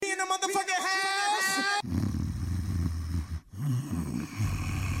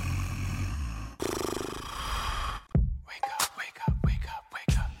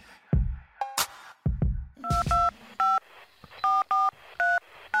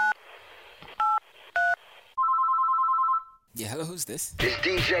Yeah, hello, who's this? It's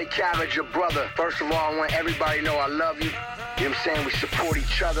DJ Khaled, your brother. First of all, I want everybody to know I love you. You know what I'm saying? We support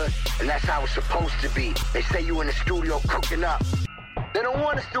each other, and that's how it's supposed to be. They say you in the studio cooking up. They don't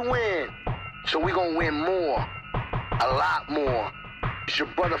want us to win. So we gonna win more. A lot more. It's your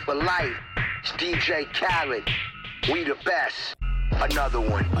brother for life. It's DJ Khaled. We the best. Another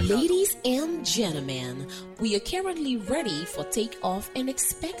one. Ladies and gentlemen, we are currently ready for takeoff and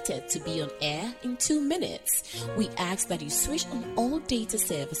expected to be on air in 2 minutes. We ask that you switch on all data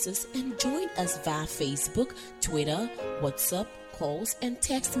services and join us via Facebook, Twitter, WhatsApp, calls, and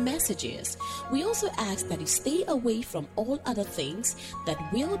text messages. We also ask that you stay away from all other things that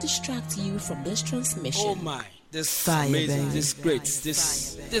will distract you from this transmission. Oh my, this is amazing, this is great,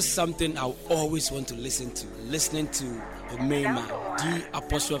 this is something I always want to listen to. Listening to the main man, D''LALI.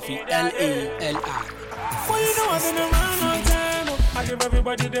 Well, you know I've been around all time. I give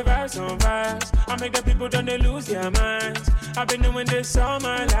everybody the vibes on vibes. I make the people don't they lose their minds. I've been doing this all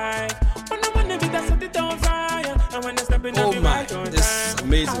my life. When I'm on the beat, I set it on fire. And when I step in, oh my, this is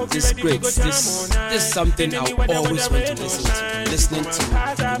amazing, this is great, this is something I always want to listen to. Listening to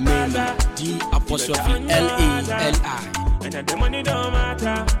the main man, D''LALI. And the money don't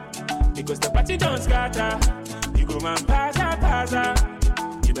matter, because the party don't scatter. You go and pass.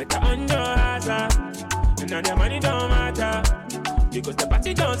 You better on your hazard. And now the money don't matter, because the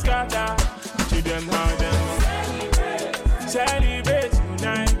party don't scatter. To them how them celebrate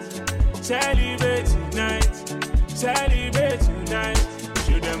tonight. Celebrate tonight. Celebrate tonight.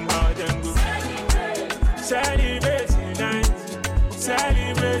 To them how them go celebrate tonight.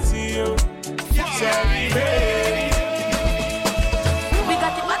 Celebrate you. Celebrate. We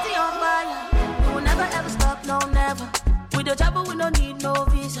got the party on fire. We will never ever stop, no never. With the travel we don't need no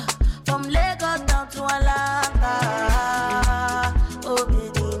visa. From Lagos down to Alaka. Oh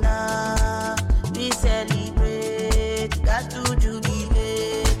baby now we celebrate. Got to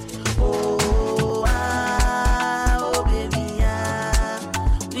jubilate. Oh baby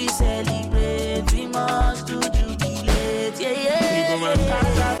we celebrate. We must to jubilate. Yeah.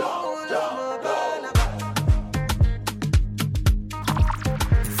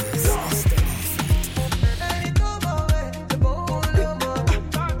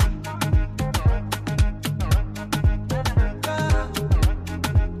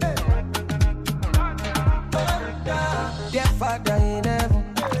 Father in heaven,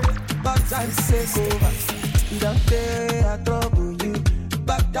 but time take over. You don't pay, I trouble you.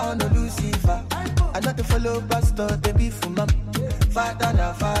 Back down to Lucifer. I not to follow pastor, they be for mom. Father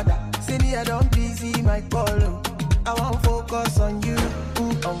na father, see me I don't busy my call. I won't focus on you,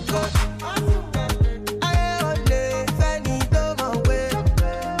 on God.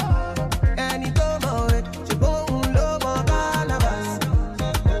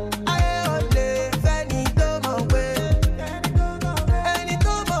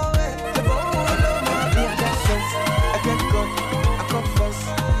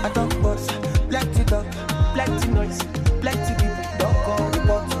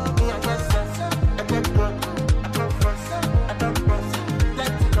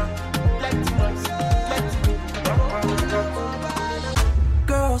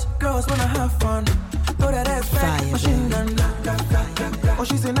 Wanna have fun, throw that ass back, machine gun. Oh,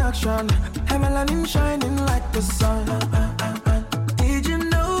 she's in action, her melanin shining like the sun. Did you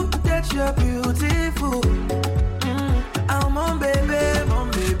know that you're beautiful? I'm on baby.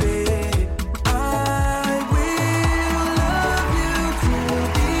 I will love you till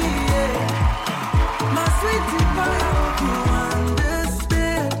the end. My sweetie pie, I hope you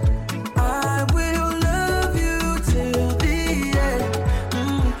understand. I will love you till the end.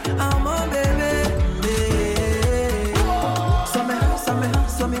 I'm on baby.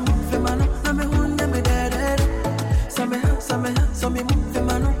 So me move mano, na me hunde me dede. So me move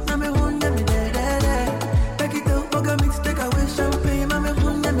mano, na me hunde me dede. Take it up, oga mix, take away champagne, na me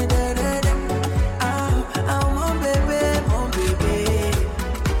hunde me dede. I'm on baby.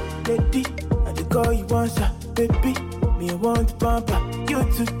 Lady, I the call you once, baby. Me I want to pamper you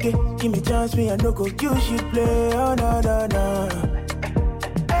today. Give me chance, me I no go. You should play, oh no.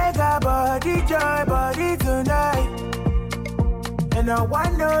 Body, joy, body tonight. And I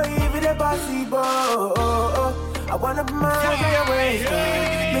wonder if it's possible. I wanna be mine for your waist.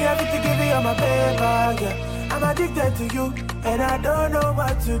 Me have to give you all my paper, yeah. I'm addicted to you, and I don't know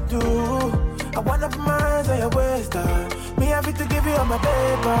what to do. I wanna be mine for your waist. Me have to give you all my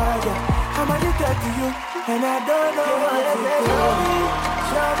paper, yeah. I'm addicted to you, and I don't know what to do.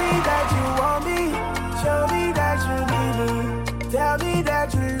 Show me that you want me. Show me that you need me. Tell me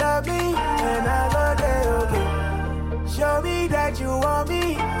that you love me, and I love it, okay. Show me that you want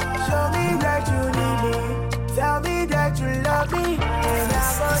me. Show me that you need me. Tell me that you love me.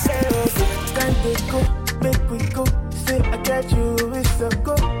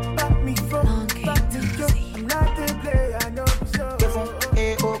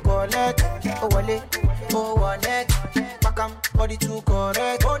 collect, oh wale, oh one neck. Pakam, body too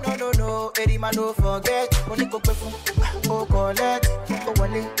correct. Oh no, Eddie man don't forget. Money go pay for, oh collect, oh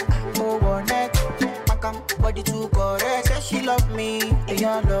wale, oh one neck. Pakam, body too correct. Say she love me, and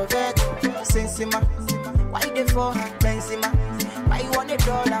I love it. Sensima, why they for her, Benzema? Why you want $1?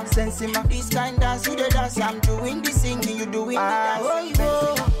 Sensima, this kind dance, you the dance. I'm doing the singing, you doing the dance.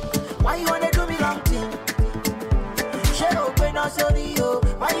 Oh, why you wanna do me long thing? She open up sorry, yo.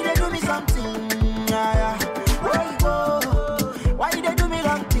 Why you they do me something? Yeah. Why you they do me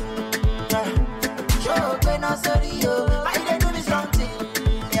long thing? She open up sorry, yo. Why you they do me something?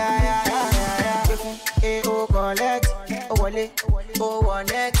 Yeah. Oh collect, oh wale, oh one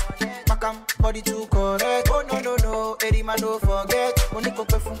neck. Pakam, body too correct. Oh no, Eddie man don't forget. Money go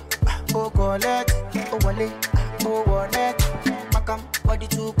pay for, oh collect, oh wale, oh one neck. Pakam, body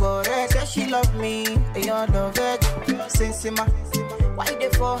too correct. Say she love me, and you love it. Sensima, why they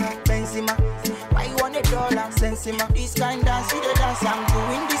for her, Benzema? Why you want $1? Sensima, this kind dance, you the dance. I'm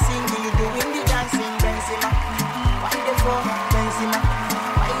doing the singing, you doing the dancing, Benzema. Why they for her, Benzema?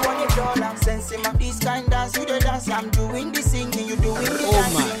 Why you want $1? Sensima, this kind dance, you the dance. I'm doing the singing, you doing the dancing. Oh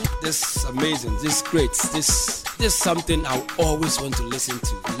my, this is amazing, this is great. This is something I always want to listen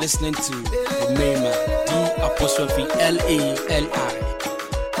to. Listening to the main man, D''LALI.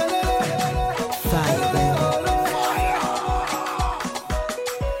 Fire, baby.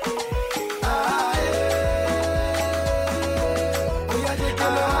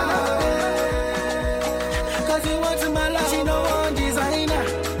 Cause he wants my life. She no one designer.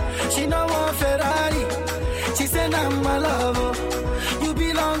 She no one Ferrari. She said I'm my lover. You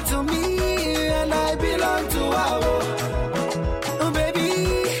belong to me and I belong to her. Oh baby,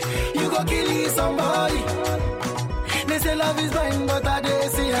 you go kill somebody. They say love is blind, but I dey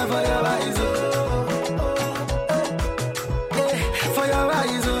see her for your eyes. For your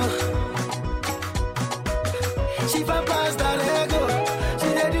eyes. She pass that ego. She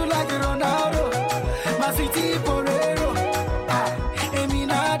dey do like Ronaldo. My sweetie Porero.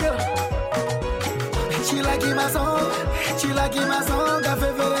 Eminado. She like my song. She like my song. Her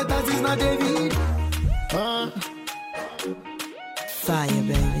favorite artist is not David. Fire,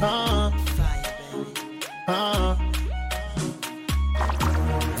 baby. Fire, baby.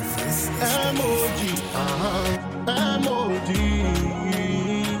 Emoji. Emoji.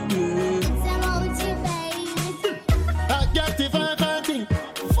 I got the fine thing.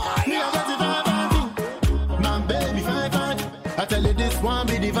 Me, I got the fine thing. My baby fine. I tell you this one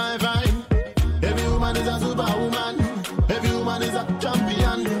be the fine. Every woman is a superwoman. Every woman is a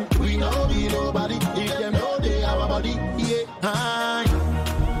champion. We know be nobody. If them know they have a body. Yeah. Hi.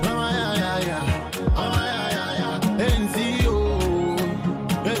 NCO.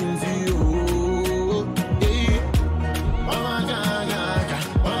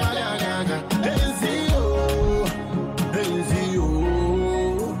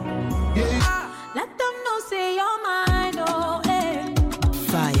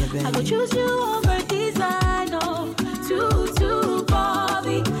 I go choose you over design, oh. Too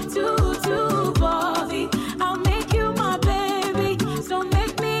Bobby. I'll make you my baby, so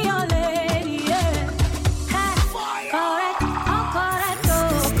make me your lady, yeah. Hey, correct, oh correct, oh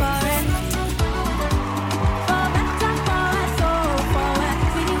correct. For better, correct, so correct.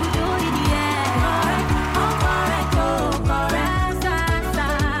 We do it, yeah. Correct, oh correct,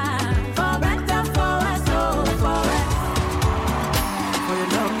 For better, correct, so correct. For your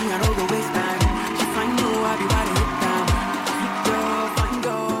love, me, I don't go waste time. She find you, I be body hit down. Sweet girl, fine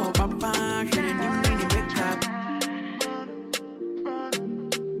girl, papa, she didn't even need to make that.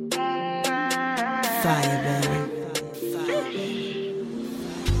 Fire, baby.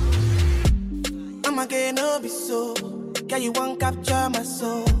 I'ma get no be so. Yeah, you won't capture my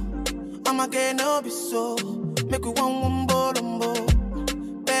soul. I'ma get no be so. Make you one bolombo.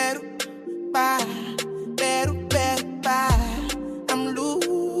 Better, bye. I'm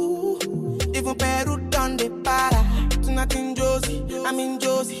loose. Even Peru done the para. Tonight in Josie, I'm in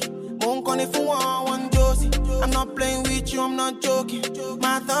Josie. Won't call if you want Josie. I'm not playing with you, I'm not joking.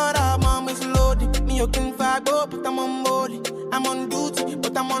 My thought of mom is loaded. Me, you can fight, but I'm on body. I'm on duty,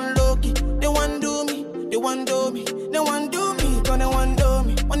 but I'm on low-key. They want do me. Gonna want do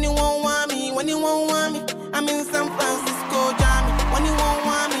me. When you want me. I'm in San Francisco, Jammy. When you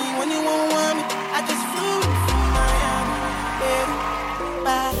want me. I just flew from Miami.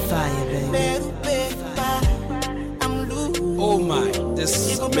 Fire, baby. I'm loose. Oh my, this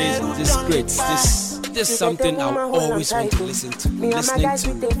is amazing, this is great. This is something I always want to listen to. Listening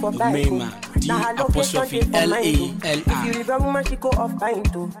to the main man, D''LALI. If you leave a woman, she go off time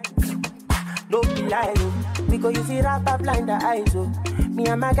too. No be lie, we go use it rap blind the eyes, oh. Me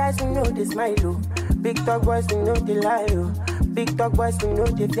and my guys, we know the smile, oh. Big talk boys, we know the lie, oh. Big talk boys, we know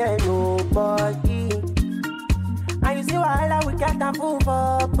the fear nobody. And you see wahala, we get a fool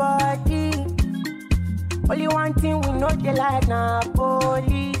for body. Only one thing we know they like now,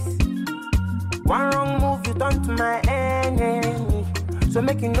 police. One wrong move, you turn to my enemy. So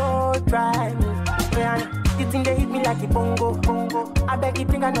make you no try me. The thing they hit me like a bongo. I beg you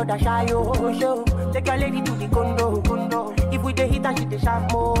bring another shy show. Take your lady to the condo. If we dey hit and she dey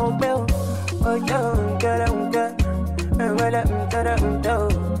sharp more bell. Oh yo,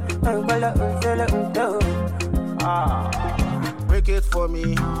 Break it for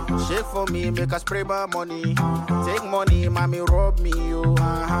me, shake for me, make us spray my money. Take money, mommy rob me, oh.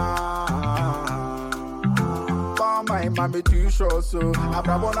 My mommy too short, so I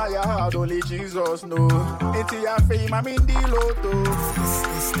probably your heart, only Jesus know. Into your fame, I'm in the lotto.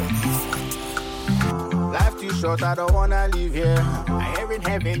 Life too short, I don't wanna live here. I hear in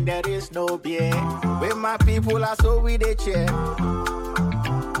heaven there is no beer. With my people, I saw with a chair.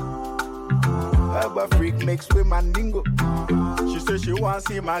 Herba freak mixed with my dingo. She said she wants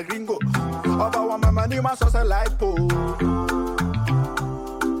see my gringo. Over one my money, my sauce a light pole.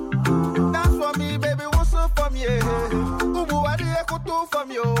 That's for me, baby. What's up from you? Ubu wadi ekutu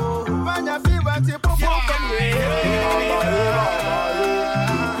from you. Manya fever tip from you.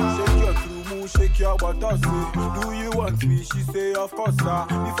 Shake your true move, shake your buttossy. Do you want me? She say of course, sir.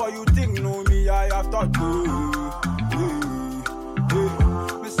 Before you think know me, I have thought you.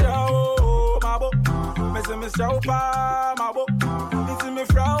 Mr. Opa, my book. It's me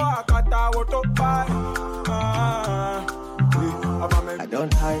flower, kata woto pie. I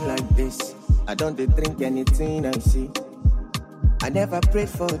don't hide like this. I don't drink anything I see. I never prayed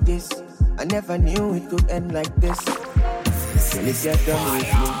for this. I never knew it could end like this. Till it get done with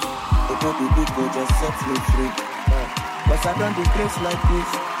me. The baby people just set me free. Cause I don't do grace like this.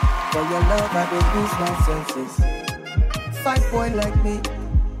 For your love, I don't lose my senses. Fine boy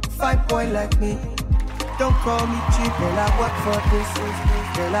like me. Don't call me cheap, girl, I work for this.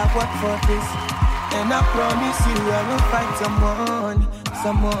 And I promise you I will find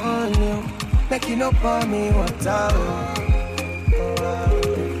someone new. Make you no call me water.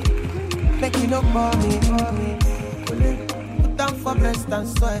 Make you no call me. Put down for blessed and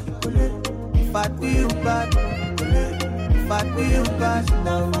sweat. If I do you bad,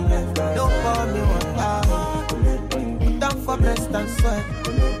 don't call me water. Put down for blessed and sweat.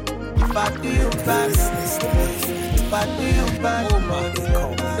 If I do you bad,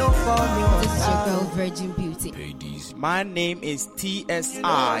 don't call me on. This is your girl Virgin Beauty. My name is TSI.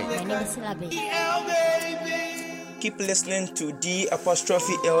 My name is Labi. Keep listening to D'*LALI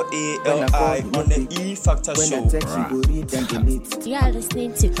on the E Factor Show. You are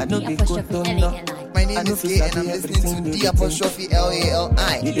listening to D'*LALI. My name is Kay and I'm listening to D'*LALI.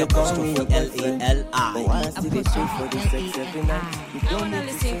 I want to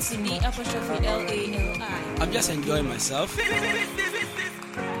listen to D'*LALI. I'm just enjoying myself.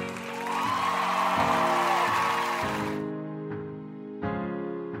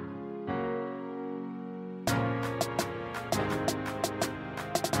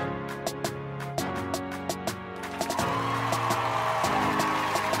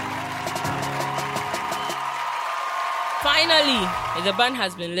 Finally, the ban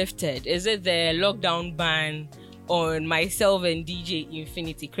has been lifted. Is it the lockdown ban on myself and DJ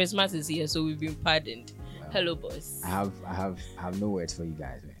Infinity? Christmas is here, so we've been pardoned. Well, hello, boss. I have no words for you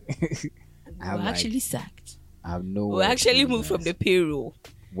guys, man. We're actually sacked. I have no. We're actually moved from the payroll.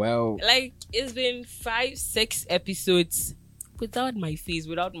 Well, like it's been 5-6 episodes without my face,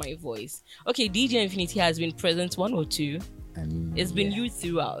 without my voice. Okay, DJ Infinity has been present 1 or 2. I mean, it's been you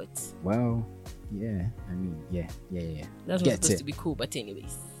throughout. Well, yeah. I mean, yeah. That's not supposed to be cool, but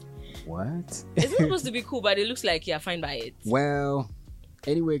anyways. What? It's not supposed to be cool, but it looks like you're fine by it. Well,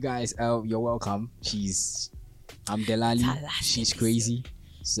 anyway, guys, you're welcome. I'm Delali. She's crazy.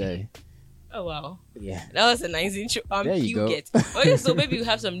 So. Oh wow. Yeah. That was a nice intro. There you go. Huguet. Okay, so maybe you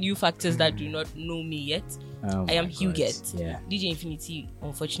have some new factors that do not know me yet. I am Huguet. Yeah. DJ Infinity,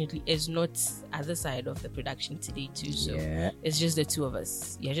 unfortunately, is not at the side of the production today too. So it's just the two of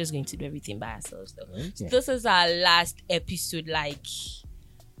us. You're just going to do everything by ourselves though. Okay. So this is our last episode, like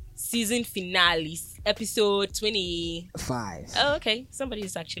season finale, episode 25. Oh, okay. Somebody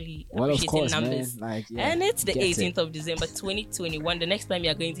is actually appreciating numbers. Man. And it's the 18th of December 2021. The next time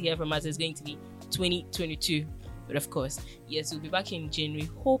you're going to hear from us is going to be 2022. But of course, yes, we'll be back in January,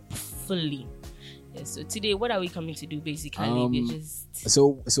 hopefully. Yes, so today, what are we coming to do basically?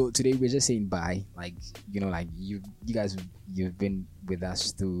 So today we're just saying bye. Like, like you guys, you've been with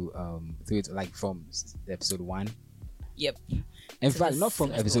us through it, like from episode 1. Yep. In So fact, this not from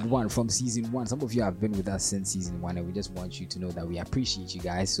first episode one. 1, from season 1. Some of you have been with us since season 1, and we just want you to know that we appreciate you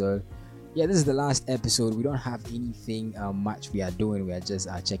guys. So, yeah, this is the last episode. We don't have anything much we are doing. We are just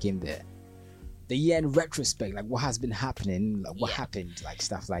checking the year in retrospect, like what has been happening, like what happened, like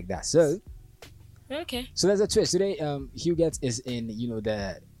stuff like that. So, okay. So there's a twist today. Huguette is in,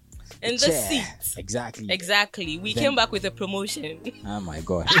 the chair. Seat. Exactly. We came back with a promotion. Oh my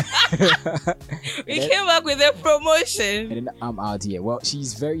god. We came back with a promotion. And then I'm out here. Well,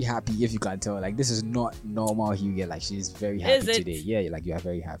 she's very happy, if you can tell. Like, this is not normal Huguette. Like, she's very happy today. Yeah, like, you are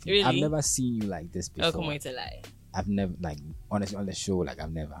very happy. Really? I've never seen you like this before. Oh, come on, to lie. I've never, like, honestly, on the show, like,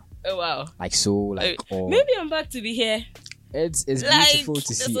 I've never. Oh, wow. Like, so, like, maybe I'm back to be here. It's like, beautiful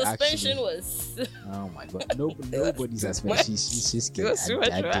to see, the suspension actually. was... Oh my god. Nobody's suspension. She's just kidding.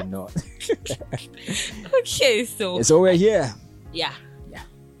 I did not. Okay, so... So we're here. Yeah.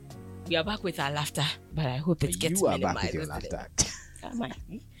 We are back with our laughter, but I hope it gets minimized. You are back with your laughter.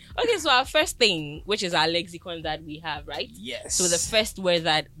 Okay, so our first thing, which is our lexicon that we have, right? Yes. So the first word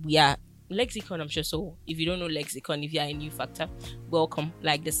that we are... Lexicon, I'm sure. So if you don't know lexicon, if you are a new factor, welcome.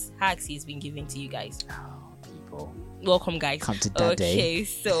 Like this hacks he's been giving to you guys. Oh, people. Welcome, guys. Come to that day. Okay,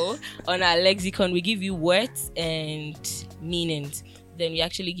 so on our lexicon, we give you words and meanings. Then we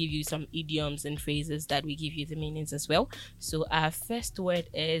actually give you some idioms and phrases that we give you the meanings as well. So our first word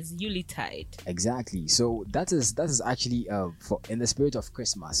is Yuletide. Exactly. So that is actually for in the spirit of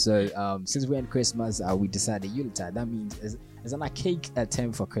Christmas. So since we're in Christmas, we decided Yuletide. That means it's an archaic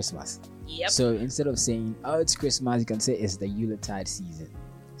term for Christmas. Yep. So instead of saying it's Christmas, you can say it's the Yuletide season.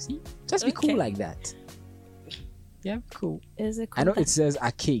 See, just be cool like that. Yeah, cool. Is it cool? I know it says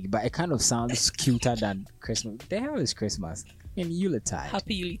archaic, but it kind of sounds cuter than Christmas. The hell is Christmas? In Yuletide.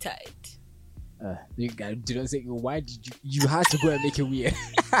 Happy Yuletide. You guys do not say, why did you had to go and make it weird?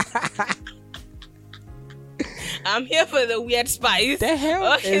 I'm here for the weird spice. The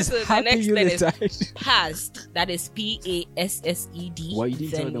hell is so Happy the next Yuletide? thing is past. That is PASSED. Well, you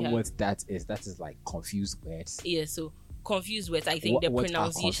didn't tell them what that is. That is like confused words. Yeah, so confused words. I think what pronunciation.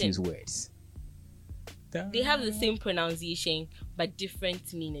 Are confused words? They have the same pronunciation but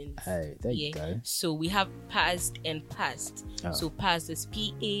different meanings. There you go. So we have past and past. Oh. So past is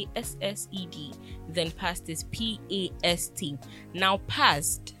PASSED. Then past is PAST. Now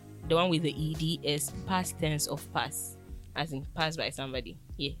past, the one with the ED, is past tense of pass, as in passed by somebody.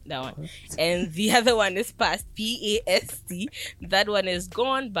 Yeah, that one. And the other one is past, PAST. That one is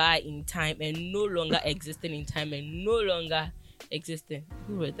gone by in time and no longer existing in time and no longer existing.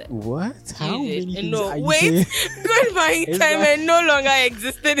 Who wrote that? What? How many things no, are you wait. saying? Gone by in time and no longer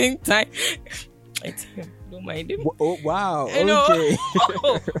existed in time. Don't mind him. Oh wow. I know.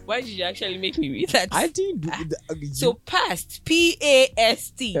 Okay. Why did you actually make me read that? I didn't. So past,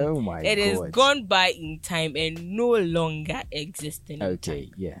 PAST. Oh my god. It is gone by in time and no longer existing. Okay.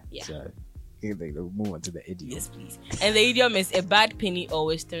 Yeah. So move on to the idiom. Yes, please. And the idiom is a bad penny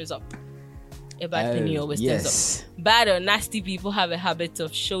always turns up. A bad penny always turns up. Bad or nasty people have a habit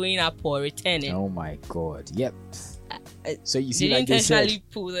of showing up or returning. Oh my god. Yep. So you see, they like they said,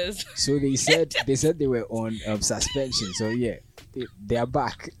 pull this. So they said they were on suspension. So yeah, they are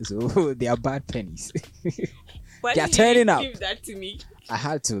back. So they are bad pennies. Why they are turning up. Give that to me. I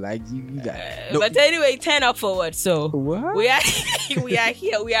had to, like, you got. But anyway, turn up forward. So what? we are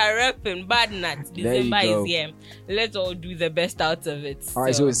here. We are repping bad nuts. December is here. Let's all do the best out of it. All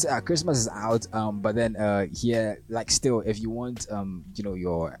right, so it's, Christmas is out. But then here, like, still, if you want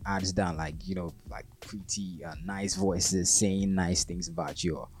your ads done, like, like pretty nice voices saying nice things about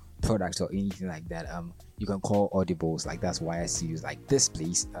your product or anything like that, you can call audibles. Like, that's why I see you like this,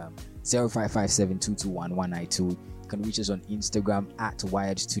 please. 0557221192. You can reach us on Instagram at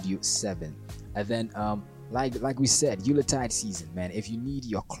Wired Studio 7. And then like we said, Yuletide season, man. If you need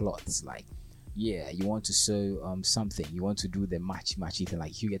your clothes, like, yeah, you want to sew something, you want to do the matchy thing,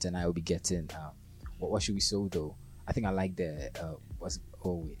 like Huguette and I will be getting what should we sew though? I think I like the wait,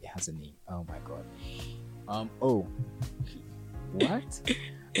 it has a name. Oh my god. What?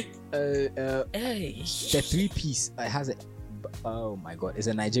 The 3-piece. It has a. Oh my god! It's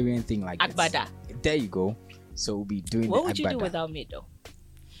a Nigerian thing, like Agbada. There you go. So we'll be doing. What the would you Agbada. do without me, though?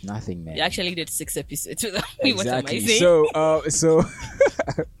 Nothing, man. You actually did 6 episodes without me. Exactly. What am I saying? So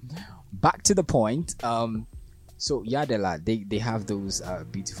back to the point. So Yadela, they have those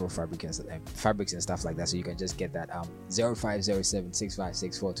beautiful fabrics and stuff like that. So you can just get that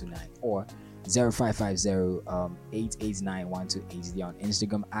 0507-656-429 or 0550-889-128 on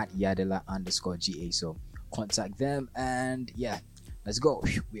Instagram at Yadela_GA. So contact them and yeah, let's go.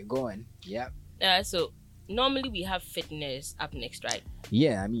 We're going. Yep. So normally we have fitness up next, right?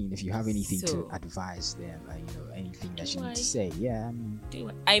 Yeah, I mean, if you have anything to advise them, anything that you need to say,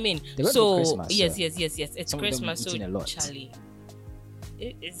 so Christmas, yes, it's Christmas, so a lot. Charlie,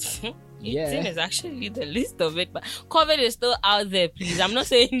 it's eating is actually the least of it, but COVID is still out there. Please, I'm not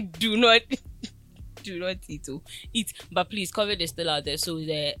saying do not eat, but please, COVID is still out there. So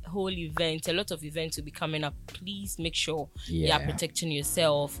the whole event, a lot of events will be coming up. Please make sure you're protecting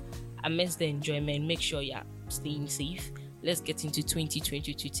yourself amidst the enjoyment. Make sure you're staying safe. Let's get into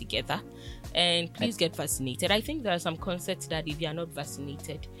 2022 together, and please get vaccinated. I think there are some concerts that if you are not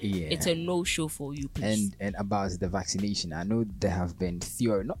vaccinated, it's a no-show for you. Please. And about the vaccination, I know there have been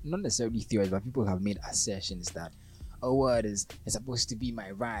theory, not necessarily theories, but people have made assertions that, it's supposed to be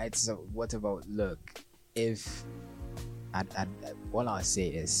my right. So what about, look, if all I'll say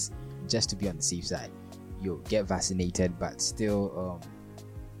is, just to be on the safe side, you'll get vaccinated, but still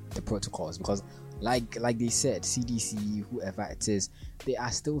the protocols, because like they said, CDC, whoever it is, they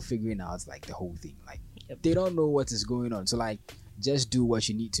are still figuring out like the whole thing. Like they don't know what is going on. So like, just do what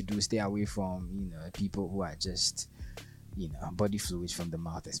you need to do. Stay away from people who are just body fluids from the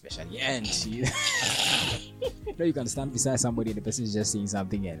mouth, especially. And you can stand beside somebody and the person is just saying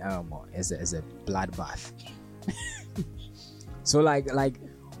something and it's a bloodbath. So like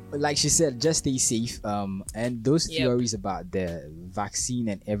she said, just stay safe. And those theories about the vaccine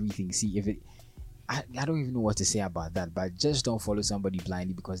and everything. See, if it, I don't even know what to say about that, but just don't follow somebody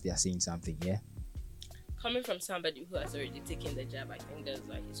blindly because they are saying something. Yeah. Coming from somebody who has already taken the jab, I think that's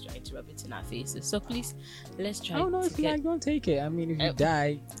why he's trying to rub it in our faces. So please, let's try. Oh no, if you like, don't take it. I mean, if you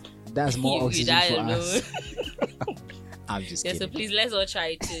die, that's more oxygen for us. I'm just kidding. So please, let's all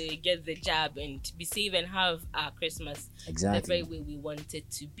try to get the jab and be safe and have our Christmas the very way we want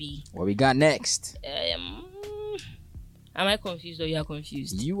it to be. What we got next? Am I confused or you are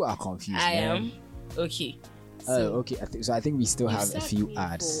confused? You are confused. I am. Okay. So, okay. I think we still have a few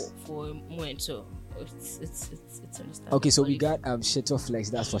ads for a moment. So it's understandable. Okay, so we got Shito Flex.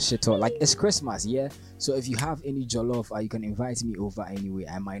 That's for Shito. Like, it's Christmas, yeah. So if you have any jollof, you can invite me over anyway.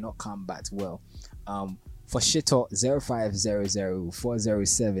 I might not come, but well, for Shito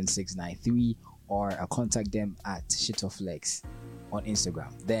 0500407693 or contact them at Shito Flex on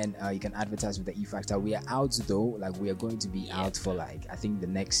Instagram. Then you can advertise with the E Factor. We are out though. Like, we are going to be out for like, I think the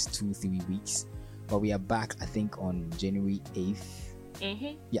next 2-3 weeks, but we are back I think on January 8th.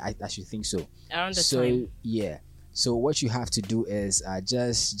 Yeah, I should think so. Around the time. Yeah. So what you have to do is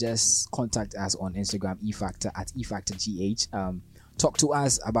just contact us on Instagram, eFactor at eFactorGH. Talk to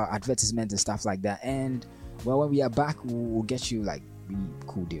us about advertisements and stuff like that. And well, when we are back, we'll get you like really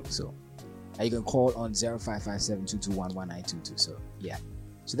cool deal. So you can call on 0557221192. So yeah.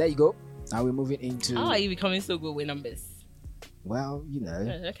 So there you go. Now we're moving into. How are you becoming so good with numbers? Well,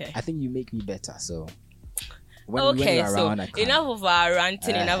 okay. I think you make me better. So. When around, so enough of our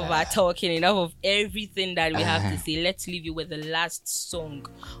ranting, enough of our talking, enough of everything that we have to say. Let's leave you with the last song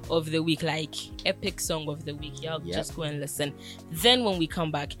of the week, like epic song of the week. Y'all just go and listen. Then when we come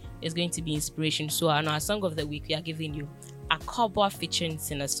back, it's going to be inspiration. So on our song of the week, we are giving you a Cowboy featuring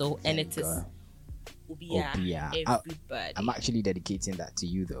Sinner Soul, and it is Ubia. Everybody. I'm actually dedicating that to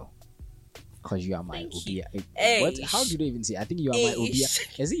you though, because you are my Ubia. What? How do they even say? I think you are my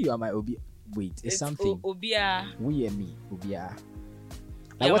Ubia. Is it you are my Ubia? Wait, it's something. Obia. We and me, Obia.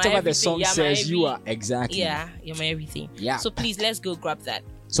 Like whatever the song says, you are exactly. Yeah, you're my everything. Yeah. So please, let's go grab that.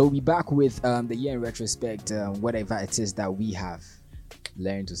 So we'll be back with the year in retrospect, whatever it is that we have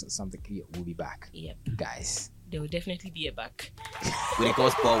learned or something. We'll be back. Yep. Guys. There will definitely be a back. When it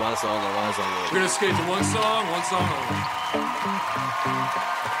goes for one song and one song. We're gonna skate to one song only.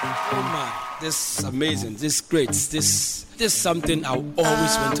 Oh man, this is amazing. This is great. This is something I always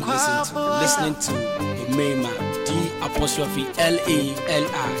want to listen to. Listening to the main man, D''LALI.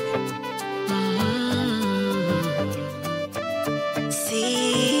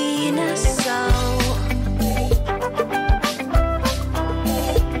 Sinner Soul.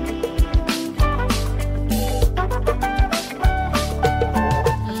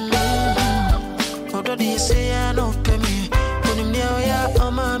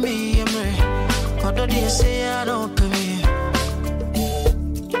 Say I don't come here.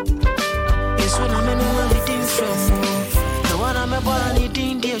 It's when I'm in the waiting from the one I'm about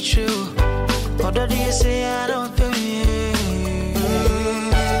needing dear true. What do you say I don't come here?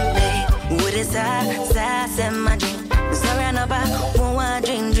 What is that? That's my dream. Sorry, I'm about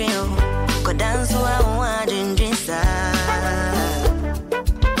one dream. Go dance to one dream.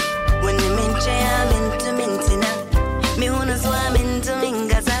 When you mention I'm into Mintina, me wanna swim into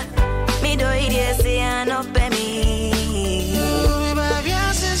Mingaza. Me do it, say I know me.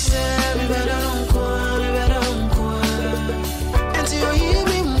 We better don't call.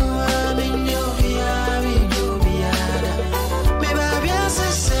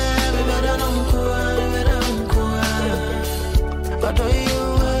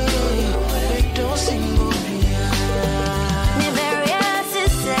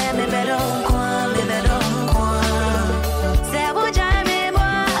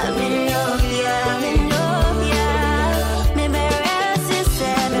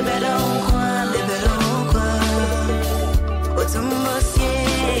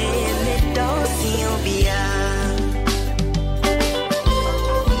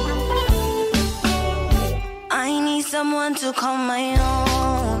 someone to call my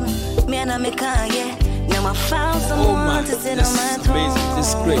own. Me and I make now I found someone to sit on my throne. Amazing.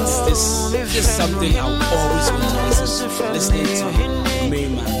 This great. This something I always want to listen to. Listening to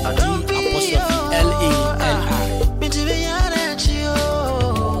main man. D''L''A'.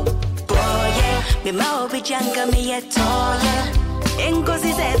 Me mau bichanga me yetoya.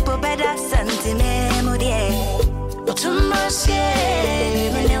 Engozi zepo beda santi memorie. Otumbasye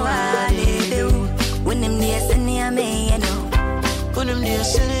mene wale beu. Wenem niye seni ame yano. Wenem niye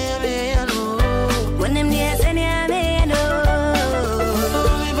seni ame yano. Wenem niye seni ame yano.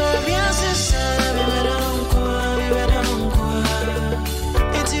 Mi baby asisa mi bedankwa.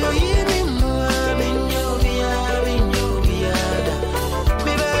 Eti oyimi mwa binyobia.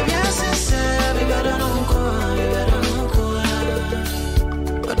 Mi baby asisa.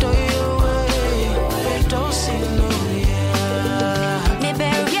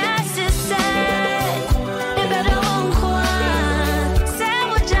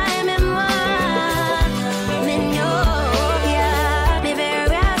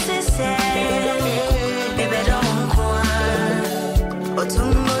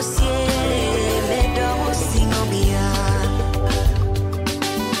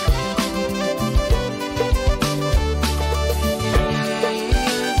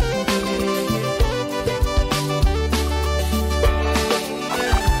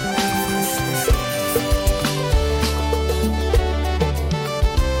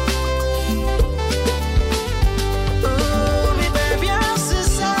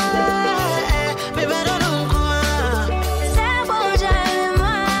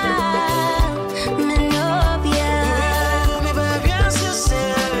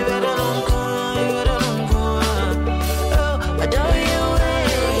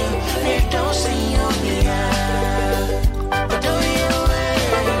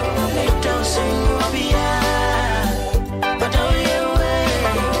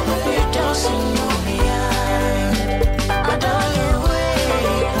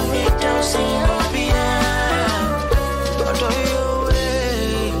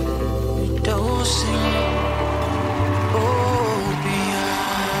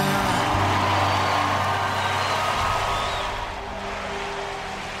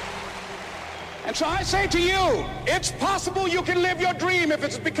 And so I say to you, it's possible you can live your dream. If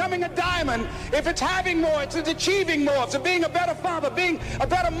it's becoming a diamond, if it's having more, if it's achieving more, if it's being a better father, being a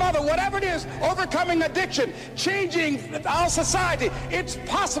better mother, whatever it is, overcoming addiction, changing our society, it's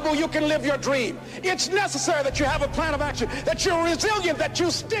possible you can live your dream. It's necessary that you have a plan of action, that you're resilient, that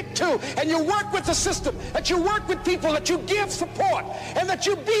you stick to, and you work with the system, that you work with people, that you give support, and that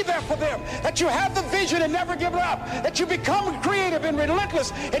you be there for them, that you have the vision and never give it up, that you become creative and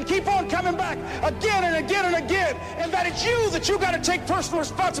relentless and keep on coming back again and again and again, and that it's you that you got to take personal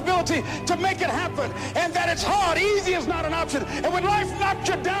responsibility to make it happen, and that it's hard. Easy is not an option. And when life knocks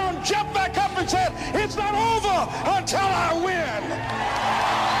you down, jump back up and say, it's not over until I win.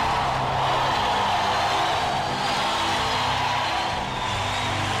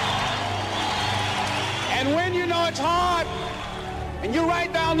 And when you know it's hard, and you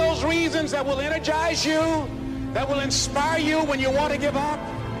write down those reasons that will energize you, that will inspire you when you want to give up,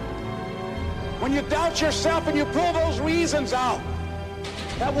 when you doubt yourself and you pull those reasons out,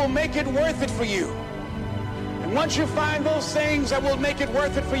 that will make it worth it for you. And once you find those things that will make it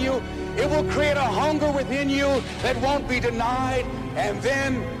worth it for you, it will create a hunger within you that won't be denied, and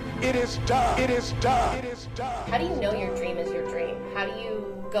then it is done. It is done. It is done. How do you know your dream is your dream? How do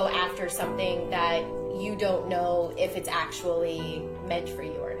you go after something that you don't know if it's actually meant for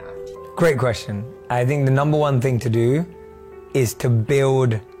you or not? Great question. I think the number one thing to do is to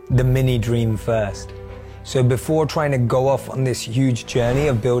build the mini dream first. So before trying to go off on this huge journey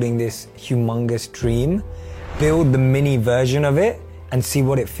of building this humongous dream, build the mini version of it and see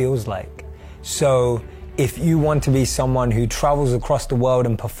what it feels like. So if you want to be someone who travels across the world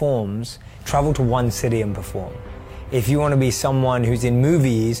and performs, travel to one city and perform. If you want to be someone who's in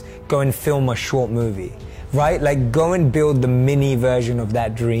movies, go and film a short movie, right? Like go and build the mini version of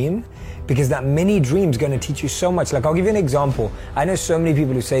that dream, because that mini dream is going to teach you so much. Like I'll give you an example. I know so many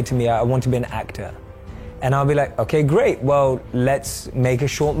people who say to me, I want to be an actor. And I'll be like, okay, great. Well, let's make a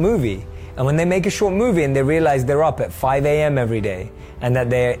short movie. And when they make a short movie and they realize they're up at 5 a.m. every day and that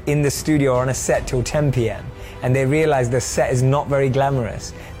they're in the studio or on a set till 10 p.m. and they realize the set is not very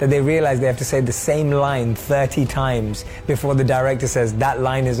glamorous, that they realize they have to say the same line 30 times before the director says that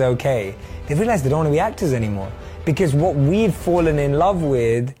line is okay, they realize they don't want to be actors anymore. Because what we've fallen in love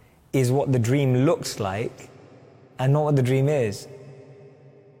with is what the dream looks like and not what the dream is.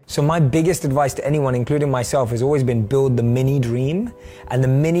 So my biggest advice to anyone, including myself, has always been build the mini dream. And the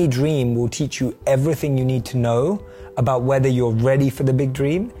mini dream will teach you everything you need to know about whether you're ready for the big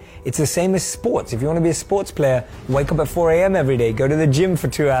dream. It's the same as sports. If you want to be a sports player, wake up at 4 a.m. every day, go to the gym for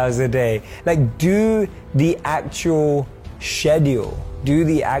 2 hours a day. Like, do the actual schedule, do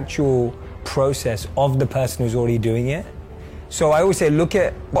the actual process of the person who's already doing it. So I always say, look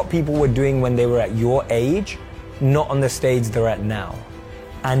at what people were doing when they were at your age, not on the stage they're at now.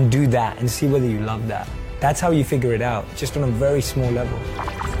 And do that and see whether you love that. That's how you figure it out, just on a very small level.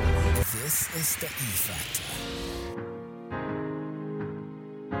 This is the E Factor.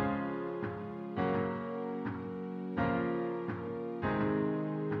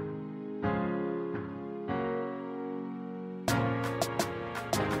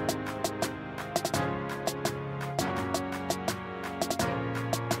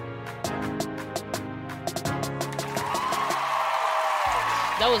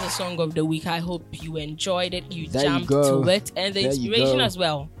 That was a song of the week. I hope you enjoyed it. You There you jumped go. to it. And the There you inspiration go. as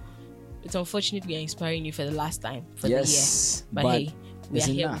well. It's unfortunately inspiring you for the last time for Yes, the year. But hey, we it's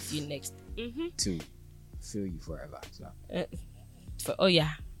are here enough with you next. to feel you forever. So.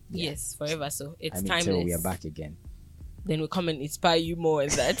 Yes, forever. So it's Till timeless. we are back again. Then we'll come and inspire you more in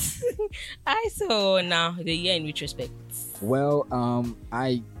that. So now the year in retrospect. Well,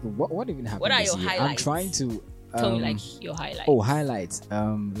 what even happened? What are this your year? highlights? I'm trying to Tell me like your highlights. Oh, highlights.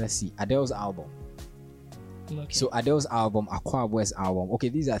 Let's see. Adele's album. Okay. So Adele's album, Aquaboy's album. Okay,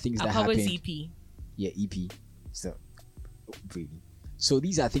 these are things that Aquaboy's happened. EP. Yeah, EP. So, really. So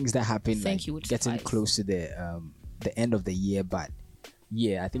these are things that happened. Thank like, you, would getting suffice. close to the end of the year, but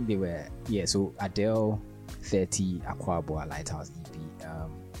yeah, I think they were. Yeah, so Adele, 30, Aquaboy, Lighthouse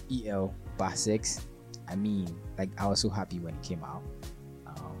EP, EL, Bar 6. I mean, like, I was so happy when it came out.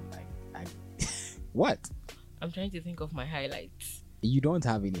 What? I'm trying to think of my highlights. You don't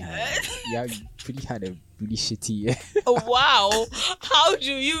have any highlights. You had a really shitty year. Oh, wow. How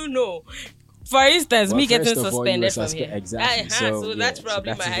do you know? For instance, me getting first of all, you were suspended from here. exactly. So that's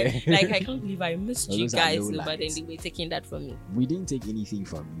probably my highlight. Like, I can't believe I missed Well, you those are guys, low but then lights. they were taking that from me. We didn't take anything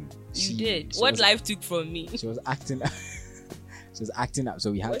from you. You did. she What was- life took from me? She was acting. She was acting up,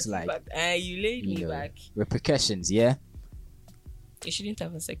 so we had What's to like. you laid me back. Repercussions, yeah. It shouldn't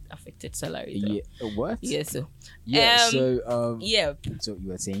have affected salary. Though. Yeah. What? Yeah. So. Yeah. So. Yep. So you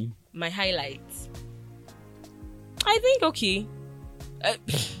were saying? My highlights. I think okay.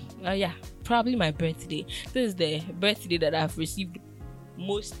 Yeah. Probably my birthday. This is the birthday that I've received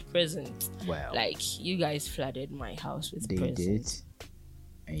most presents. Well, like you guys flooded my house with they presents.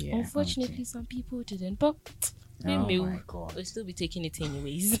 did. Yeah. Unfortunately, some people didn't, but Oh maybe my God. we'll still be taking it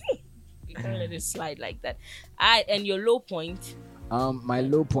anyways. You can't let it slide like that. And your low point. My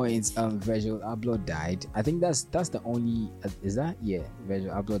low points. Virgil Abloh died. I think that's the only. Is that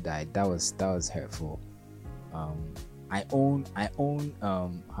Virgil Abloh died. That was hurtful. I own.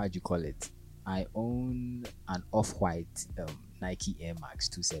 How do you call it? I own an off-white Nike Air Max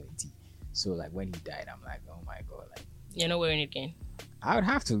 270. So like when he died, I'm like, oh my God, like You're not wearing it again. I would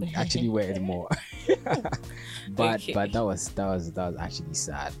have to actually wear it more. but Okay. but that was actually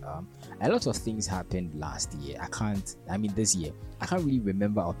sad. A lot of things happened last year. This year I can't really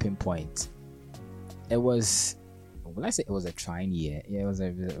remember or pinpoint. It was, when I say it was a trying year, it was a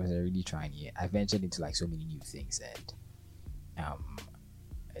really trying year. I ventured into like so many new things, and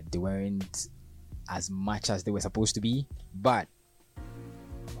they weren't as much as they were supposed to be, but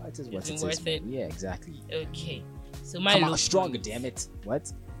it is what it is. Worth it. Yeah, exactly. Okay. So my Come low on, stronger, point. damn it.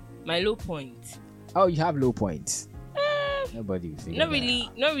 What? My low point. Oh, you have low points. Nobody will figure Not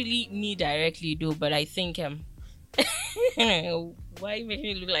that really me directly though, but I think why you making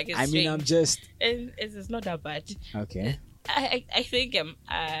it look like it's I mean, strange? I'm just It's not that bad. okay. I think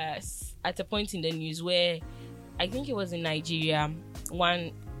at a point in the news where I think it was in Nigeria,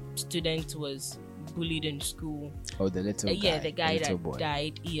 one student was bullied in school. Oh, the little guy. Yeah, the guy little that boy.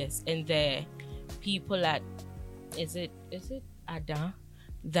 died. Yes, and the people at is it Ada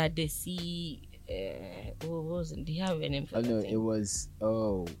that they see. What was it? Do you have a name for Oh that no, thing? it was.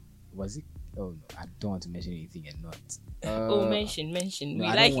 Oh, was it? Oh no, I don't want to mention anything and not. mention. no, we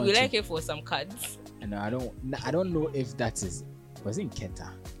I like don't want we to. like it for some cards. No, I don't know if that is. Was it in Keta?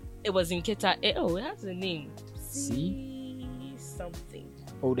 It was in Keta. It has a name. See? Something.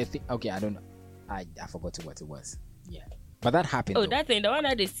 Oh, the thing. Okay, I don't know. I forgot what it was. Yeah, but that happened. Oh, though. that thing, the one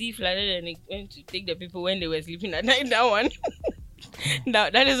that they see flooded and it went to take the people when they were sleeping at night. That one.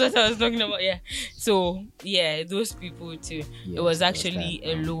 that is what I was talking about. Yeah. So yeah, those people too. Yeah, it was so actually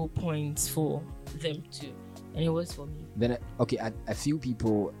a low point for them too, and it was for me. Then a few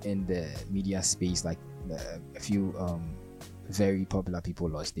people in the media space, like a few very popular people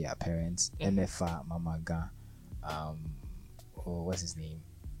lost their parents. MFA, Mamaga, what's his name?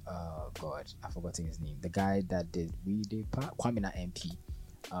 God, I've forgotten his name. The guy that did Kwamina MP.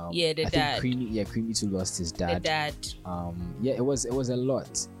 The dad. Creamy too lost his dad. The dad. It was a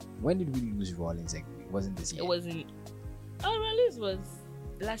lot. When did we lose Rollins? It wasn't this year. It wasn't. Oh, Rollins was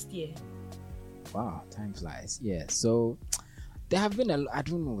last year. Wow, time flies. Yeah. So there have been I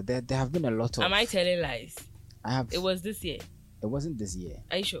don't know. There have been a lot of. Am I telling lies? I have. It was this year. It wasn't this year.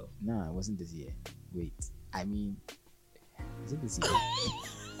 Are you sure? No, it wasn't this year. Wait. I mean, is it this year?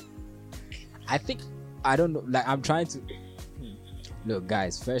 I think I don't know. Like I'm trying to. Look,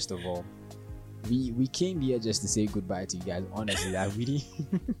 guys. First of all, we came here just to say goodbye to you guys. Honestly, like we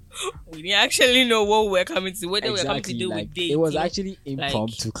didn't actually know what we were coming to. What we were coming to do with dates. It was actually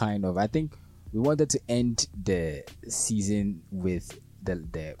impromptu, kind of. I think we wanted to end the season with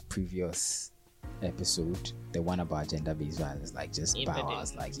the previous episode, the one about gender-based violence, like just by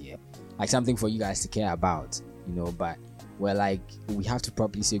us, like something for you guys to care about, But we're like, we have to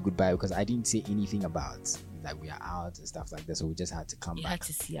properly say goodbye because I didn't say anything about. Like we are out and stuff like that, so we just had to come back. You had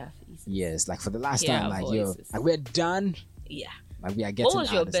to see our faces. Yes, like for the last time, like we're done. Yeah, like we are getting. What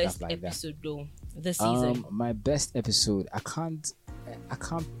was your out best stuff like episode though this season? My best episode, I can't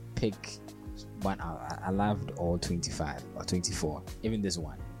pick one. I loved all 25 or 24, even this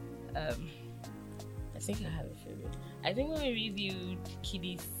one. I think I have a favorite. I think when we reviewed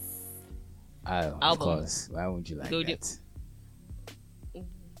Kiddy's album, of course. Why would you like that?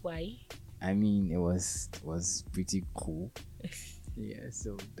 Why? I mean, it was pretty cool. Yeah,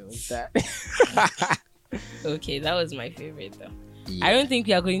 so there was that. Okay, that was my favorite though. Yeah. I don't think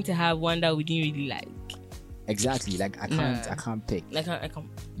we are going to have one that we didn't really like. Exactly, like I can't pick. I can't.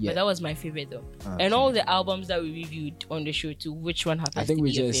 Yeah. But that was my favorite though. Okay. And all the albums that we reviewed on the show too, which one happens to be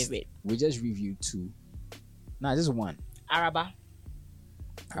your favorite? We just reviewed 2. Nah, just 1. Araba.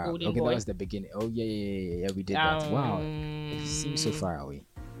 Okay, Boy. That was the beginning. Oh yeah, we did that. Wow, it seems so far away.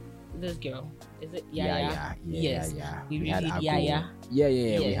 This girl, is it Yeah. Yes. We had Ago. Yaya. Yeah.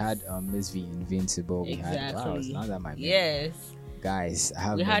 Yes. We had Miss V Invincible. Exactly. We had now that my yes. Guys, I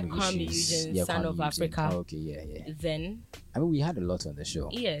have we had Kwame Eugene, Son of Africa. Okay, yeah. Then I mean, we had a lot on the show.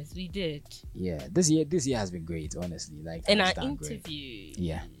 Yes, we did. Yeah, this year has been great, honestly. Like in our interview.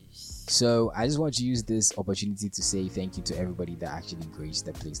 Yeah. So I just want to use this opportunity to say thank you to everybody that actually graced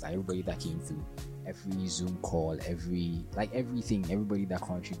the place, like everybody that came through, every Zoom call, everything, everybody that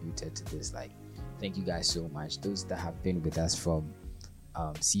contributed to this. Like, thank you guys so much. Those that have been with us from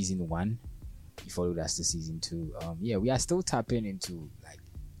season 1, you followed us to season 2. We are still tapping into like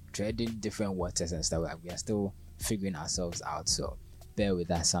treading different waters and stuff. Like, we are still figuring ourselves out. So bear with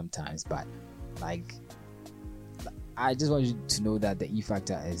us sometimes, but like, I just want you to know that the E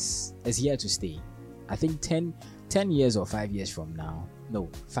Factor is here to stay. I think 10 years or 5 years from now,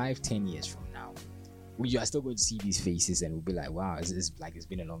 5-10 years from now, you are still going to see these faces and we'll be like, wow, it's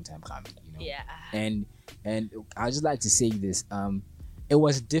been a long time coming, Yeah. And I just like to say this, it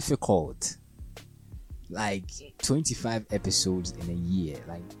was difficult, like 25 episodes in a year.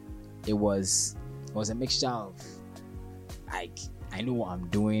 Like it was a mixture of like, I know what I'm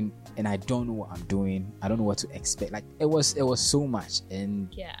doing and I don't know what I'm doing. I don't know what to expect. Like it was so much,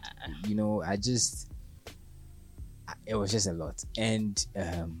 and it was just a lot. And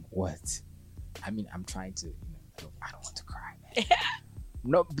I'm trying to, I don't want to cry, man.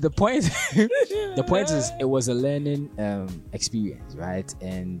 No, the point is it was a learning experience, right?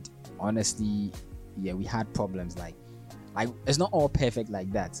 And honestly, yeah, we had problems. Like it's not all perfect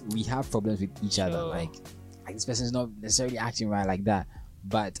like that. We have problems with each other. Like this person's not necessarily acting right like that.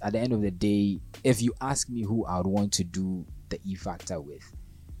 But at the end of the day, if you ask me who I would want to do the E Factor with,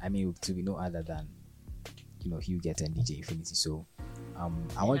 I mean, to be no other than, Hugh Get and DJ Infinity. So,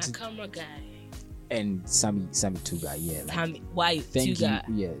 I want to camera guy and Sammy Tuga. Yeah, like, why Tuga?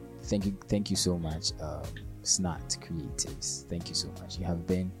 Thank you so much, Snart Creatives. Thank you so much. You have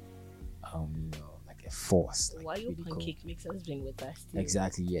been, like a force. Like, why your really pancake cool. mix has been with us too.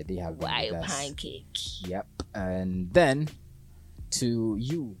 Exactly. Yeah, they have. Why been your with us. pancake? Yep. And then to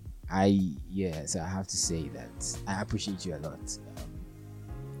you, so I have to say that I appreciate you a lot.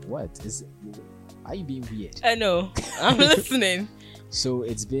 Are you being weird? I know. I'm listening. So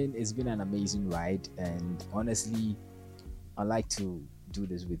it's been an amazing ride, and honestly, I'd like to do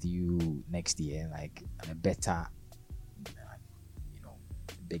this with you next year, like a better,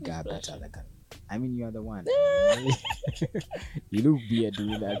 bigger, better. Like, I mean, you are the one. You look weird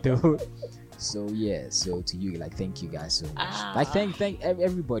doing that though. So yeah, so to you, like, thank you guys so much. Like, thank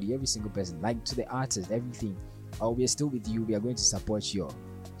everybody, every single person, like to the artists, everything. We are still with you. We are going to support your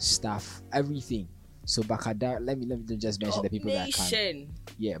stuff, everything. So Bakadar, let me just mention the people that Nation. can.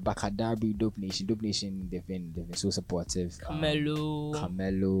 Yeah, Bakadabi, Dope Nation, they've been so supportive. Camelo,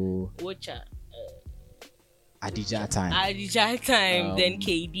 Wocha. Adija Time, then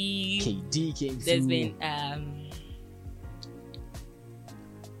KD came through. There's been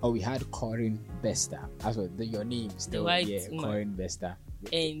we had Corin Besta. That's what your name still. Corin Besta.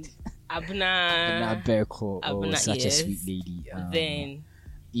 And Abna Berko. Such a yes. sweet lady. Then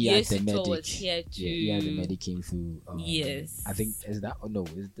Ian the Yesito medic. was here too. Yeah, Ian the medic came through. Yes. I think is that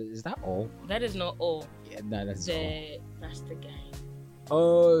all? That is not all. Yeah, no, that's all. That's the guy.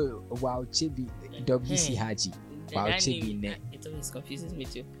 Oh wow, Chibi WC Haji. Wow, Chibi net. It always confuses me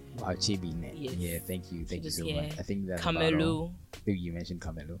too. Wow, Chibi net. Yes. Yeah, thank you so here. much. I think that's Camelo. I think you mentioned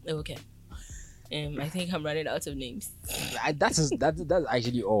Camelo. Okay. I think I'm running out of names. That's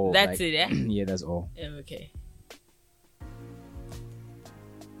actually all. That's it, yeah? Yeah, that's all. Okay.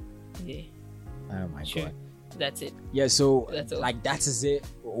 Yeah. Oh my god. That's it. Yeah, so that's all. Like that is it.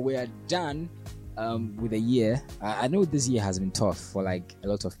 We're done with a year. I know this year has been tough for like a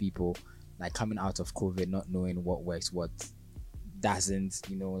lot of people, like coming out of COVID, not knowing what works, what doesn't,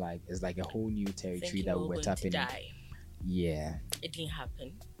 like it's like a whole new territory that we're tapping in. Yeah. It didn't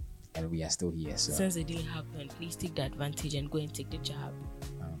happen. And we are still here. So since it didn't happen, please take the advantage and go and take the jab.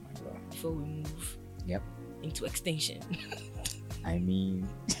 Oh my god. Before we move into extinction. I mean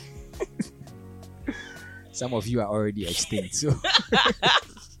some of you are already extinct, so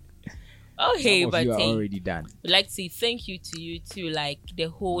okay, but you are already done. We'd like to say thank you to you too, like the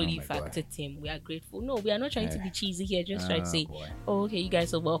whole E-Factor team. We are grateful. No, we are not trying to be cheesy here, just trying to say, okay, you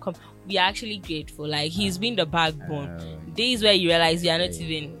guys are welcome. We are actually grateful. Like he's been the backbone. Days where you realize we are not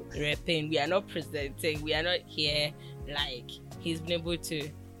even repping, we are not presenting, we are not here. Like he's been able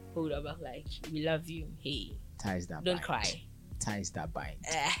to hold up, like we love you. Hey, ties that don't bind. cry. Ties that bind.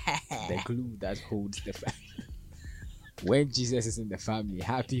 The glue that holds the family. When Jesus is in the family,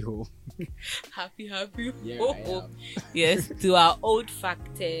 happy home. happy yeah, home. Yes, to our old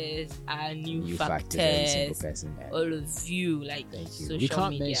factors, our new factors, every single person, all of you, like thank you. social We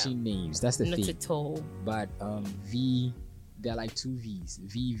can't media. mention names, that's the not thing. Not at all. But there are like two V's,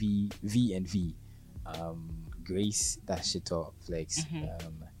 V and V. Grace, that's shit up, Flex.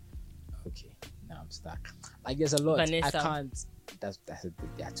 Okay, now I'm stuck. Like there's a lot. Vanessa. I can't. That's it.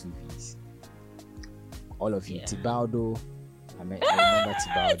 There are two V's. All of you, Tibaldo. I remember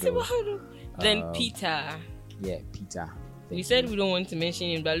Tibaldo. Then Peter. Yeah, Peter. We said we don't want to mention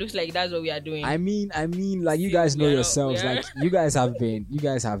him, but it looks like that's what we are doing. I mean, like you guys know yourselves. Like you guys have been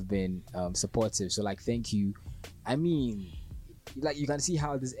supportive. So like, thank you. I mean, like you can see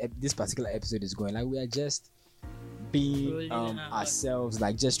how this particular episode is going. Like we are just being ourselves,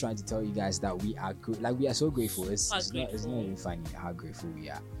 like just trying to tell you guys that we are good. Like we are so grateful. It's not even funny how grateful we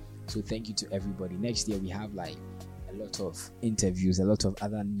are. So thank you to everybody. Next year we have like a lot of interviews, a lot of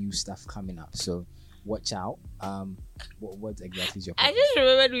other new stuff coming up. So watch out. What exactly is your I just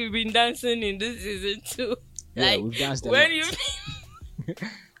remembered we've been dancing in this season too. Yeah, like we've danced when you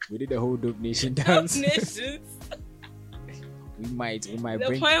we did the whole Dope Nation dance. Dope Nations. we might the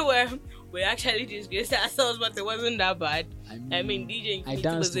bring point where we actually disgraced ourselves, but it wasn't that bad. I mean DJ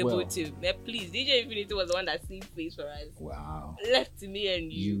Infinity was able to. Please, DJ Infinity was the one that saved face for us. Wow. Left to me and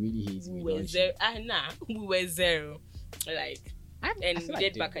you. You really hate me. We were zero. We were zero. Like, and we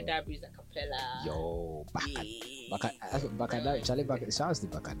did Bakadabri's a cappella. Yo, Bakadabri. Charlie shout out to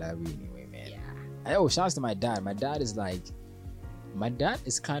Bakadabri anyway, man. Yeah. Oh, shout out to my dad. My dad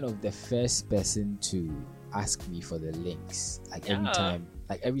is kind of the first person to ask me for the links. Like every time.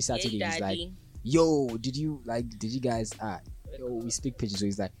 Like every Saturday he's like, yo, did you guys we speak pidgin, so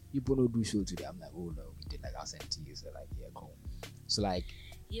he's like, you bono do show today. I'm like, oh no, we did, like I'll send it to you. So like, yeah, cool. So like,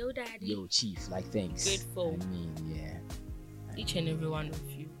 yo daddy, yo chief, like thanks. Grateful. I mean, yeah. Each and every one of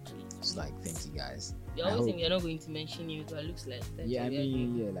you, please. Just like thank you guys. You always think you're not going to mention you, but it looks like that. Yeah, I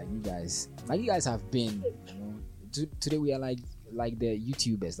mean, yeah, like you guys have been, today we are like the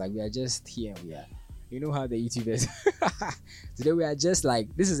YouTubers, like we are just here and we are. You know how the YouTubers today we are just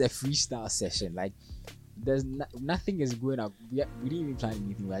like, this is a freestyle session. Like there's nothing is going up. We didn't even plan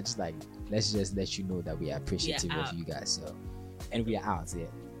anything. We're just like, let's just let you know that we are appreciative of you guys. So, and we are out. Yeah,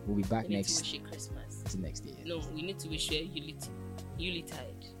 we'll be back next. To wish you Christmas. It's next year. No, we need to wish you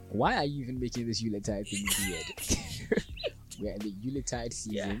Yuletide. Why are you even making this Yuletide thing weird? We're in the Yuletide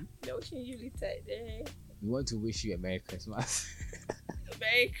season. Yeah, wishing Yuletide. We want to wish you a Merry Christmas.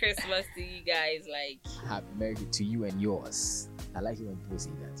 Merry Christmas to you guys. Like Happy Merry to you and yours. I like it when people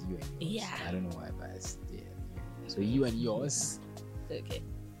say that, you and yours. Yeah. I don't know why, but so you and yours. Okay.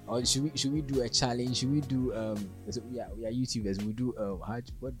 Or should we do a challenge? Should we do we are YouTubers. We do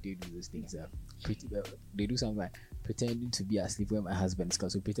what do you do those things? they do something like pretending to be asleep when my husband is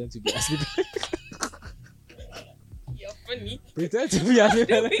coming. So pretend to be asleep. You're funny. Pretend to be asleep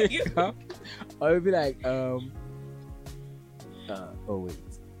when I come. Or it'll be like oh wait.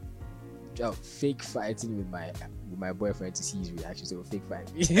 Fake fighting with my boyfriend to see his reaction. So fake fight.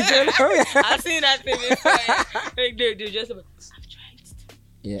 I've seen that thing before. Like they just I've tried.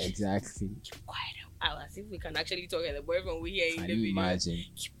 Yeah, exactly. Keep quiet. I'll see if we can actually talk and the boyfriend we hear in the video. Imagine.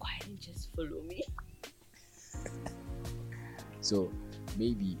 Keep quiet and just follow me. So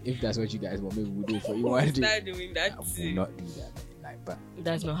maybe if that's what you guys want, maybe we'll do it for you. Want to start doing that? We'll not do that, man. Like, but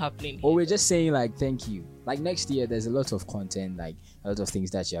that's not happening. Or we're just saying like thank you. Like next year, there's a lot of content, like a lot of things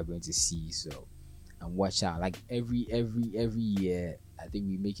that you are going to see. So and watch out. Like every year, I think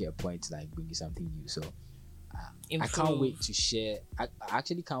we make it a point to like bring you something new. So I can't wait to share. I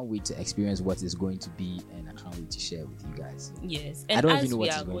actually can't wait to experience what it's going to be, and I can't wait to share with you guys. Yes, and I don't even as know we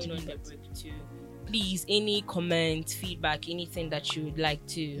what are it's going going to be on the break too, please, any comment, feedback, anything that you would like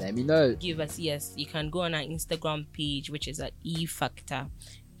to let me know. Give us. Yes, you can go on our Instagram page, which is at efactor.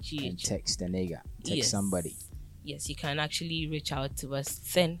 And text the nigga. Text somebody. Yes, you can actually reach out to us.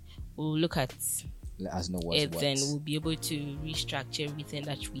 Then we'll look at. Let us know what's what. Then we'll be able to restructure everything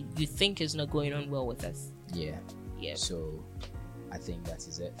that you think is not going on well with us. Yeah. Yeah. So I think that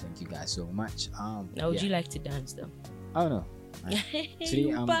is it. Thank you guys so much. Now would you like to dance though? Oh no. Today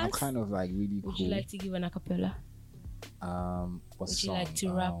I'm kind of like really cool. Would you like to give an acapella? What would song? You like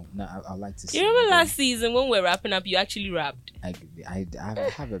to rap? No, I'd like to. You remember last season when we were wrapping up? You actually rapped. I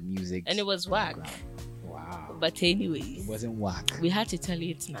have a music, and it was whack. Wow. But anyways, it wasn't whack. We had to tell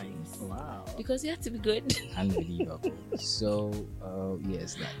you it's nice. Wow. Because you had to be good. Unbelievable. So,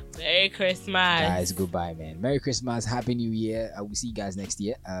 yes. Merry Christmas. Guys, goodbye, man. Merry Christmas. Happy New Year. We'll see you guys next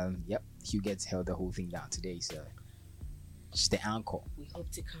year. Yep. Hugh gets held the whole thing down today, so just the anchor. We hope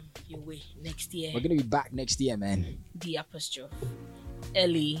to come your way next year. We're gonna be back next year, man. The apostrophe.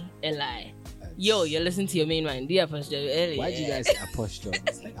 Eli. Yo, you're listening to your main man. The apostrophe. Eli. Why do you guys say apostrophe?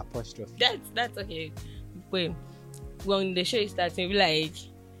 It's like apostrophe. That's okay. Wait. When the show is starting, we'll be like,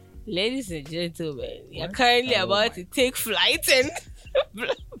 ladies and gentlemen, you're currently about to take flight and blah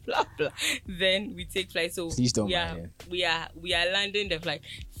blah blah. Then we take flight. So please don't we are landing the flight.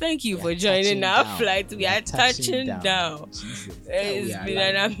 Thank you for joining our flight. We are touching down. It's been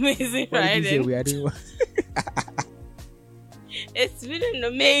an amazing ride. It's been an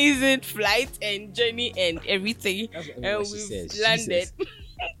amazing flight and journey and everything. And we've landed.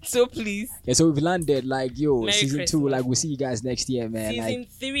 So please. Yeah, so we've landed. Like, yo, Merry season Christmas. 2. Like, we'll see you guys next year, man. Season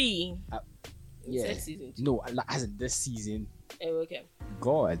 3. Yeah. Season 2. No, as in this season. Oh, okay.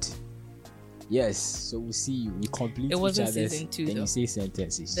 God. Yes. So we'll see you. We complete. It wasn't each other's, season 2. Then though. you say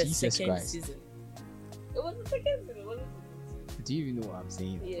sentences. The Jesus second Christ. Season. It was the second season. It wasn't season 2. Do you even know what I'm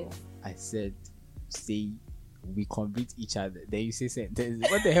saying? Yes. I said, say we complete each other. Then you say sentences.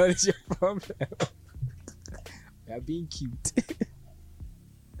 What the hell is your problem? We are being cute.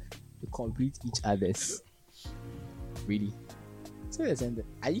 We complete each other's. Really? So the sentence.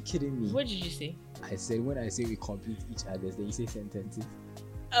 Are you kidding me? What did you say? I said when I say we complete each other's, then you say sentences.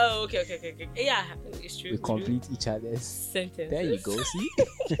 Oh, okay. Yeah, it's true. We complete each other's sentences. There you go. See.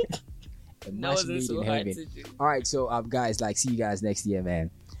 A match made so in hard heaven. to do. All right, so guys, like, see you guys next year, man.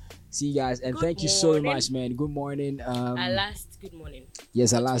 See you guys, and Good thank you so morning. much, man. Good morning. Last good morning.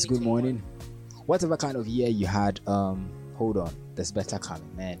 Yes, last good morning. Whatever kind of year you had, hold on, there's better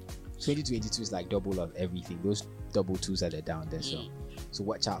coming, man. 2022 is like double of everything. Those double twos are there down there, so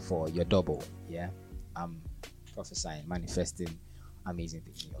watch out for your double. Yeah, I'm prophesying, manifesting amazing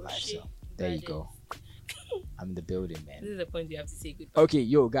things in your life. So there you go. I'm in the building, man. This is the point you have to say goodbye. Okay,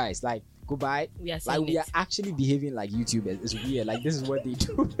 yo, guys, like, goodbye. We are like, we are actually behaving like YouTubers. It's weird. Like, this is what they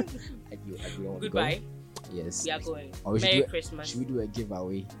do. Like, yo, goodbye. Go. Yes. We are going. Or Merry Christmas. Should we do a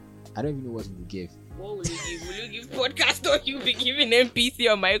giveaway? I don't even know what we will give. What will you give? Will you give podcast or you be giving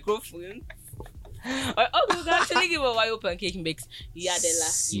MPC or microphone? We can actually give a white pancake mix. Yeah, you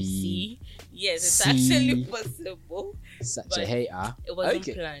see? Yes, it's actually possible. Such a hater. It wasn't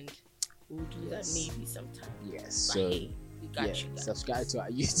planned. We'll do that maybe sometime. Yes. But So hey, we got you guys. Subscribe to our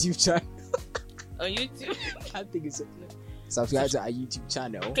YouTube channel. On YouTube? I think it's subscribe to our YouTube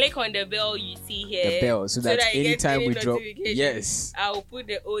channel. Click on the bell you see here. The bell, so that anytime we drop, yes, I'll put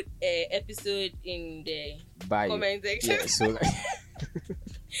the old episode in the comment section. Yeah, so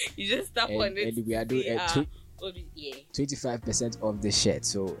you just tap on it. And we are doing 25% of the shirt.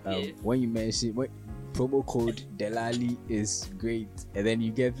 So when you mention promo code Delali is great, and then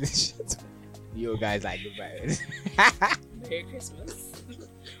you get this shirt. Yo, guys, like, goodbye. Merry Christmas.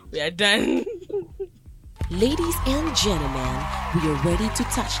 We are done. Ladies and gentlemen, we are ready to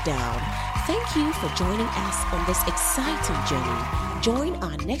touch down. Thank you for joining us on this exciting journey. Join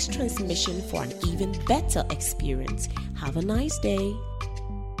our next transmission for an even better experience. Have a nice day.